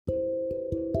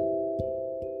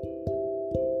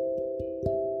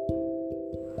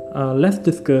Let's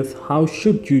discuss how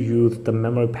should you use the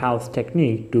memory palace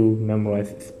technique to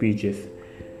memorize speeches.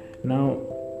 Now,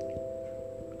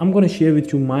 I'm going to share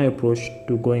with you my approach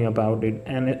to going about it,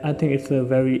 and I think it's a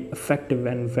very effective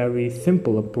and very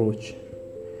simple approach.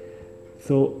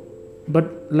 So,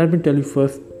 but let me tell you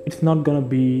first, it's not going to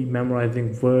be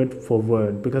memorizing word for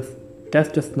word because that's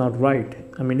just not right.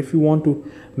 I mean, if you want to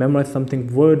memorize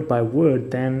something word by word,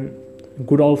 then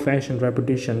good old fashioned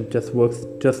repetition just works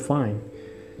just fine.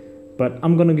 But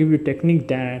I'm going to give you a technique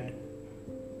that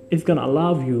is going to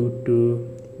allow you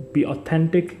to be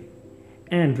authentic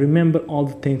and remember all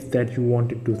the things that you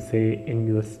wanted to say in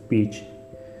your speech.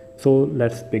 So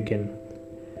let's begin.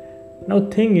 Now,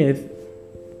 thing is,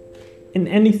 in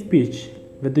any speech,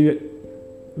 whether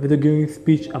giving a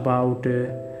speech about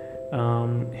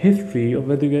history or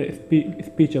whether you a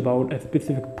speech about a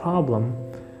specific problem,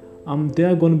 there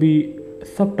are going to be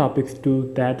subtopics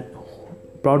to that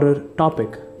broader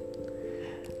topic.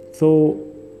 So,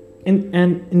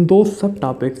 in those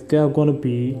subtopics, there are going to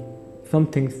be some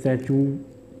things that you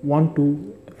want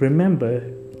to remember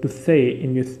to say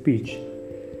in your speech.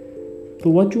 So,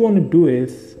 what you want to do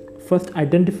is first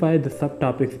identify the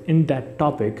subtopics in that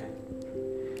topic,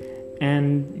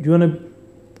 and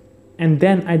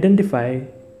then identify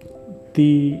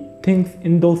the things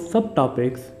in those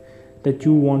subtopics that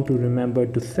you want to remember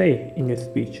to say in your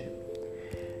speech.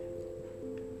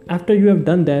 After you have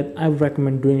done that, I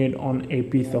recommend doing it on a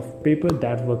piece of paper.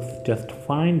 That works just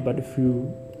fine. But if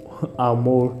you are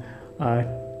more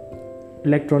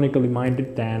electronically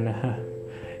minded, then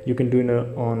you can do it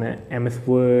on a MS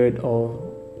Word or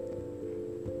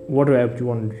whatever you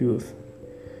want to use.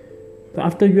 So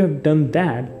after you have done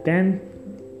that, then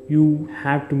you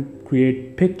have to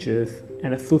create pictures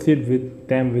and associate with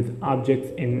them with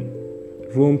objects in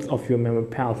rooms of your memory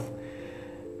palace.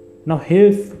 Now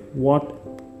here's what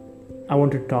I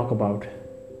want to talk about.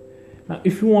 Now,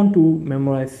 if you want to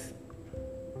memorize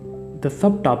the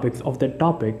subtopics of that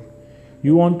topic,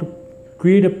 you want to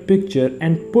create a picture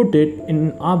and put it in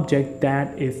an object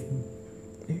that is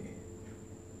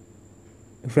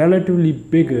relatively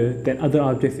bigger than other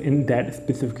objects in that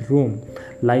specific room,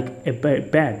 like a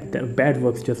bed. The bed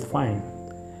works just fine.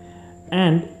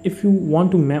 And if you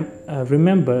want to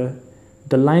remember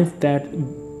the lines that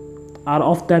are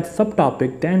of that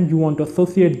subtopic, then you want to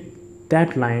associate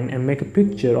that line and make a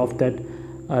picture of that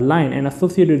line and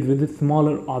associate it with a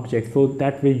smaller object, so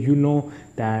that way you know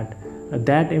that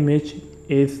that image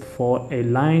is for a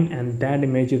line and that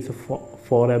image is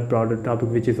for a broader topic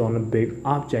which is on a big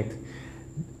object.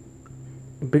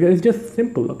 Because it's just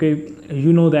simple, okay?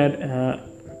 You know that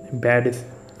bed is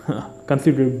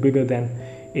considerably bigger than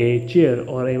a chair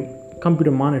or a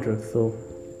computer monitor. So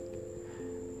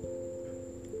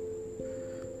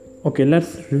okay,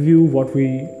 let's review what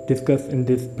we discussed in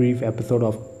this brief episode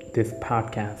of this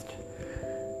podcast.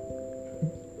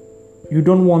 You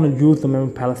don't want to use the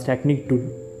memory palace technique to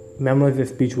memorize the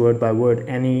speech word by word.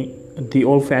 The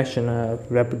old-fashioned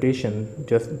repetition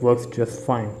just works just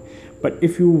fine. But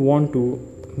if you want to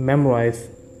memorize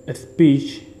a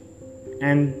speech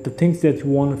and the things that you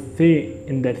want to say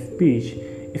in that speech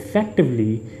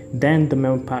effectively, then the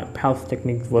memory palace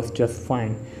technique works just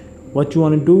fine. What you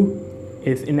want to do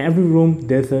is, in every room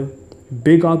there's a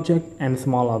big object and a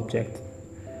small object.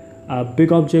 A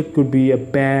big object could be a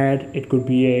bed, it could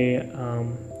be a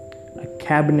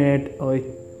cabinet,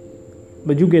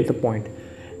 but you get the point.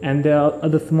 And there are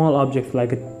other small objects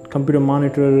like a computer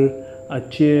monitor, a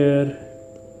chair,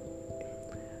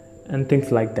 and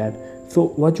things like that. So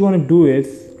what you want to do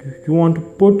is, you want to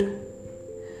put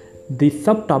the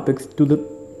subtopics to the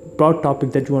broad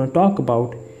topic that you want to talk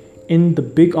about in the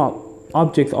big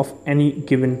objects of any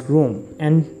given room,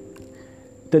 and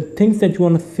the things that you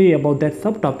want to say about that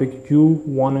subtopic, you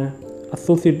want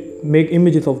to make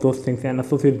images of those things and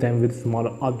associate them with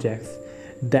smaller objects.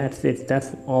 That's it.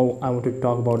 That's all I want to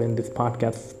talk about in this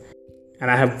podcast. And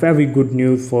I have very good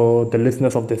news for the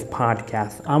listeners of this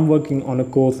podcast. I'm working on a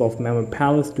course of Memory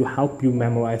Palace to help you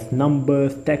memorize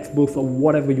numbers, textbooks, or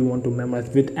whatever you want to memorize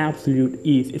with absolute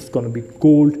ease. It's going to be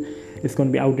gold. It's going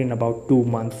to be out in about 2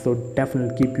 months. So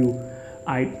definitely keep you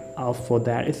eye out for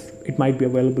that. It might be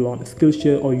available on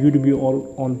Skillshare or Udemy or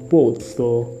on both.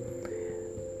 So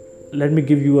let me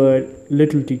give you a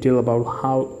little detail about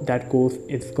how that course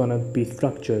is going to be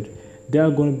structured. There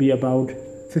are going to be about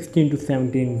 16 to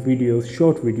 17 videos,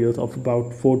 short videos of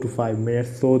about 4 to 5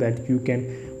 minutes, so that you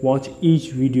can watch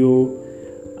each video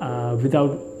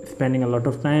without spending a lot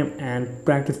of time and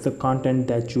practice the content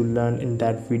that you learn in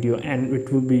that video, and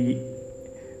it will be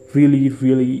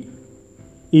really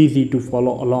easy to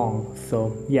follow along.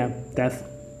 So yeah, that's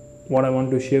what I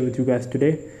want to share with you guys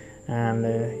today.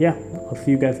 And yeah, I'll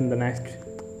see you guys in the next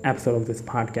episode of this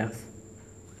podcast.